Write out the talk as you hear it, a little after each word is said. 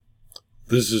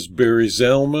This is Barry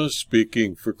Zalma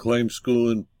speaking for Claim School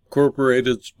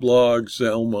Incorporated's blog,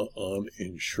 Zalma on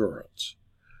Insurance.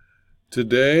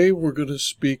 Today we're going to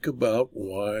speak about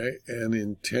why an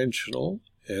intentional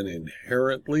and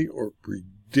inherently or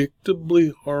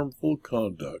predictably harmful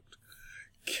conduct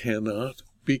cannot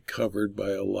be covered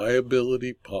by a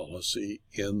liability policy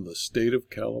in the state of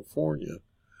California,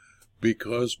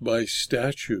 because by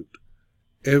statute,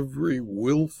 every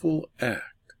willful act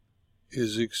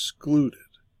is excluded.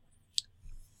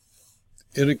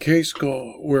 In a case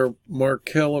where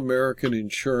Markel American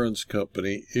Insurance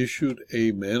Company issued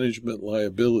a management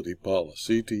liability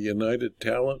policy to United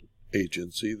Talent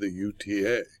Agency, the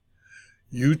UTA,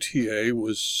 UTA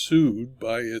was sued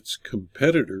by its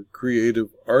competitor Creative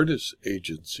Artists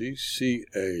Agency,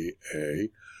 CAA,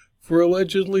 for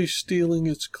allegedly stealing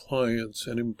its clients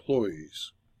and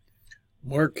employees.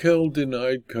 Markel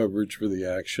denied coverage for the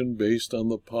action based on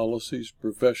the policy's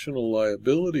professional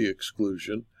liability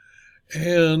exclusion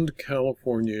and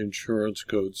California Insurance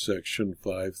Code Section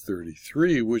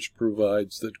 533, which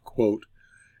provides that, quote,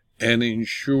 an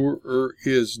insurer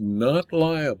is not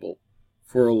liable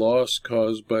for a loss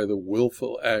caused by the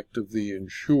willful act of the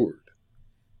insured.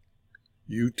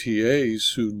 UTA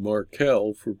sued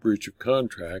Markel for breach of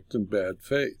contract and bad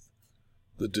faith.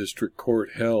 The district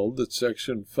court held that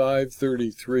Section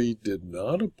 533 did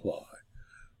not apply,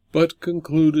 but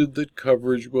concluded that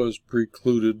coverage was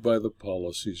precluded by the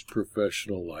policy's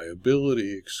professional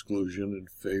liability exclusion in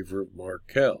favor of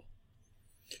Markel.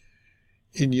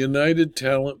 In United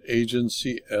Talent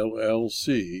Agency,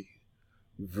 LLC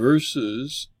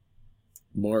versus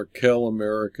Markel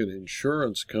American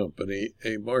Insurance Company,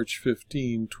 a March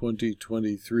 15,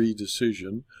 2023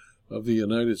 decision of the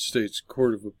United States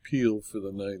Court of Appeal for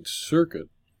the Ninth Circuit,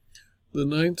 the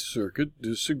Ninth Circuit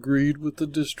disagreed with the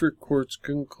district court's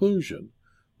conclusion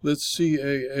that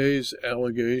CAA's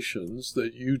allegations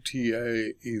that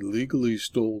UTA illegally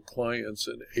stole clients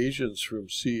and agents from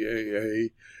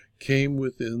CAA came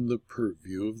within the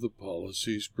purview of the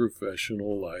policy's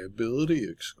professional liability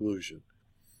exclusion.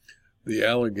 The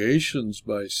allegations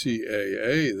by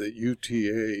CAA that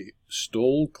UTA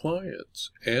stole clients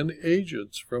and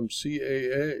agents from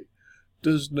CAA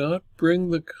does not bring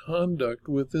the conduct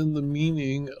within the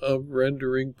meaning of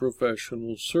rendering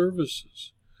professional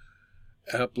services.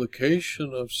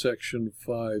 Application of Section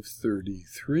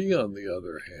 533, on the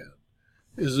other hand,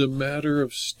 is a matter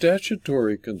of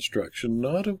statutory construction,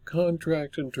 not of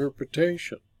contract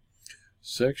interpretation.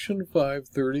 Section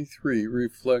 533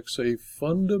 reflects a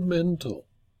fundamental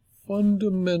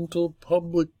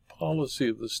public policy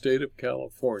of the state of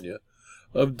California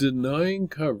of denying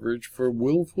coverage for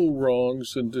willful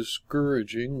wrongs and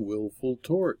discouraging willful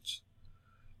torts.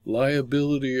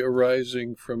 Liability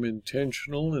arising from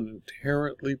intentional and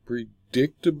inherently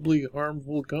predictably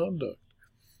harmful conduct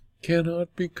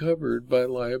cannot be covered by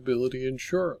liability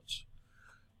insurance.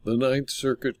 The Ninth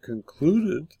Circuit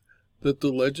concluded that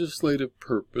the legislative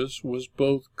purpose was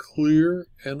both clear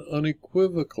and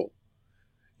unequivocal.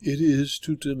 It is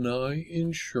to deny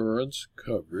insurance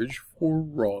coverage for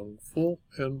wrongful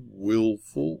and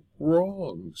willful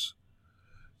wrongs.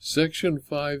 Section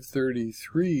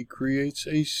 533 creates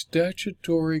a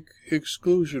statutory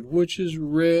exclusion which is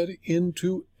read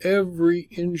into every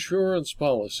insurance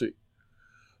policy.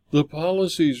 The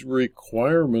policy's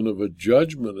requirement of a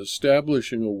judgment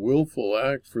establishing a willful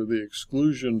act for the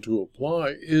exclusion to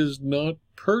apply is not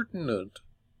pertinent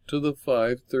to the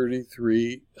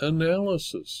 533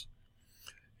 analysis.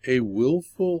 A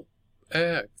willful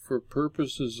act for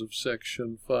purposes of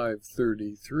Section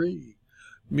 533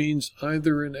 means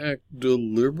either an act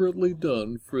deliberately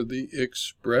done for the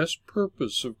express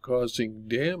purpose of causing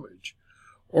damage,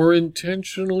 or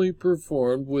intentionally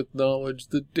performed with knowledge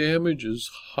that damage is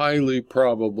highly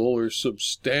probable or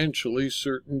substantially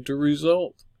certain to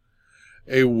result.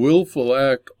 A willful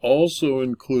act also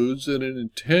includes an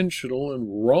intentional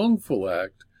and wrongful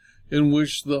act in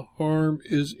which the harm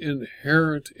is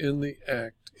inherent in the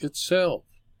act itself.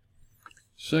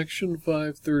 Section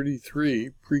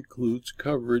 533 precludes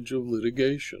coverage of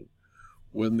litigation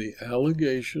when the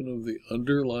allegation of the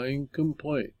underlying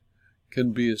complaint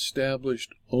can be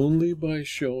established only by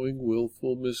showing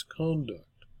willful misconduct.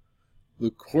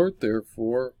 The court,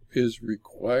 therefore, is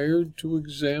required to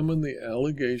examine the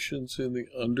allegations in the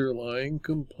underlying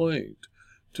complaint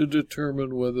to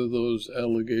determine whether those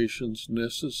allegations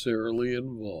necessarily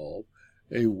involve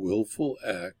a willful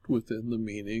act within the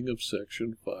meaning of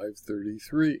Section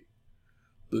 533.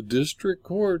 The district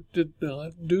court did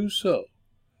not do so.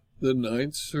 The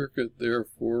Ninth Circuit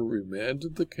therefore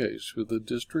remanded the case for the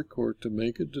district court to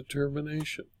make a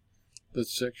determination that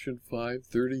Section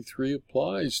 533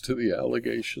 applies to the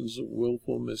allegations of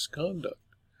willful misconduct.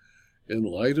 In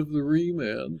light of the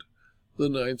remand, the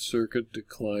Ninth Circuit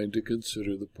declined to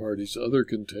consider the parties' other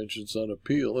contentions on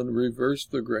appeal and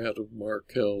reversed the grant of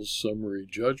Markel's summary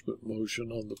judgment motion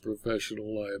on the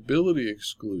professional liability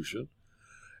exclusion,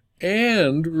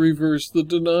 and reversed the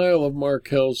denial of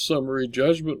Markel's summary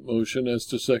judgment motion as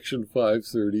to Section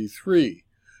 533,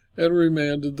 and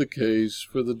remanded the case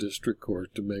for the district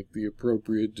court to make the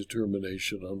appropriate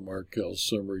determination on Markel's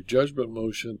summary judgment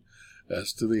motion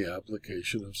as to the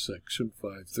application of Section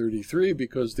 533,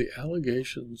 because the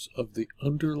allegations of the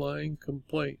underlying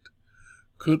complaint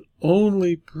could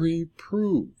only be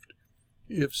proved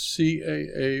if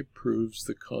CAA proves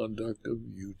the conduct of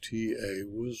UTA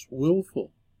was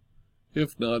willful.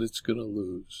 If not, it's going to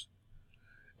lose.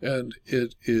 And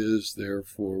it is,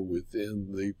 therefore,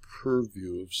 within the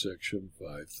purview of Section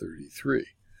 533.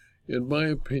 In my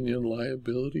opinion,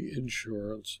 liability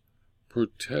insurance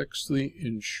protects the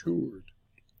insured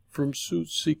from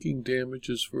suits seeking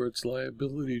damages for its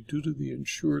liability due to the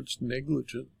insured's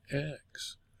negligent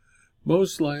acts.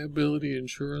 Most liability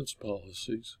insurance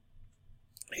policies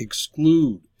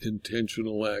exclude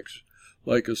intentional acts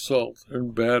like assault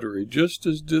and battery, just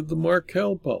as did the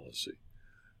Markel policy.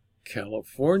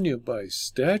 California, by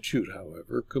statute,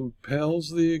 however,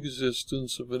 compels the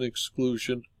existence of an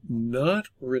exclusion not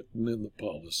written in the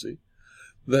policy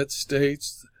that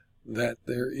states that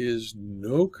there is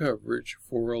no coverage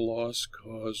for a loss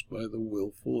caused by the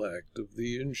willful act of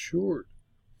the insured.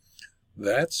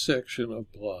 That section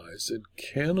applies and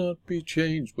cannot be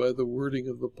changed by the wording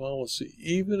of the policy,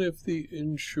 even if the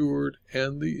insured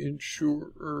and the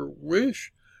insurer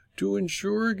wish to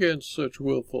insure against such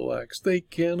willful acts. They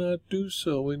cannot do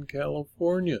so in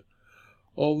California,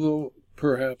 although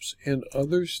perhaps in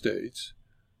other states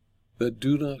that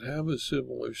do not have a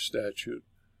similar statute,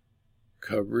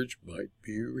 coverage might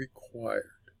be required.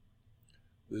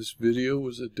 This video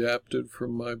was adapted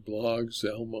from my blog,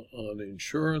 Zelma on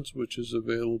Insurance, which is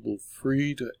available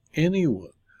free to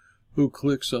anyone who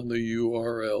clicks on the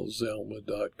URL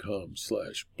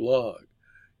zelma.com/blog.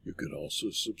 You can also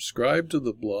subscribe to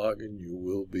the blog, and you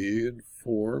will be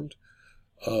informed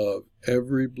of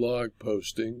every blog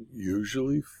posting,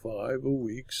 usually 5 a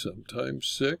week, sometimes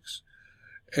 6.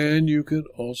 And you can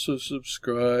also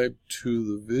subscribe to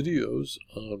the videos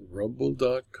on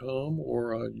rumble.com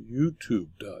or on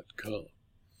youtube.com.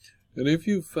 And if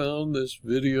you found this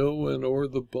video and or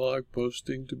the blog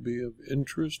posting to be of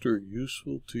interest or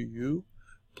useful to you,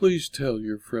 please tell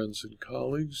your friends and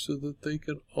colleagues so that they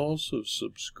can also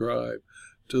subscribe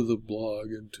to the blog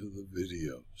and to the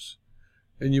videos.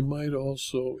 And you might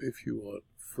also, if you want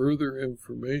further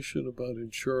information about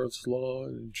insurance law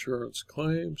and insurance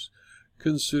claims,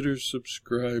 consider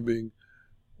subscribing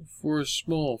for a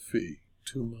small fee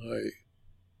to my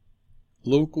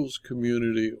Locals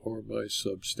community or my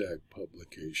Substack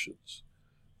publications.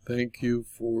 Thank you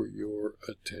for your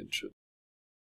attention.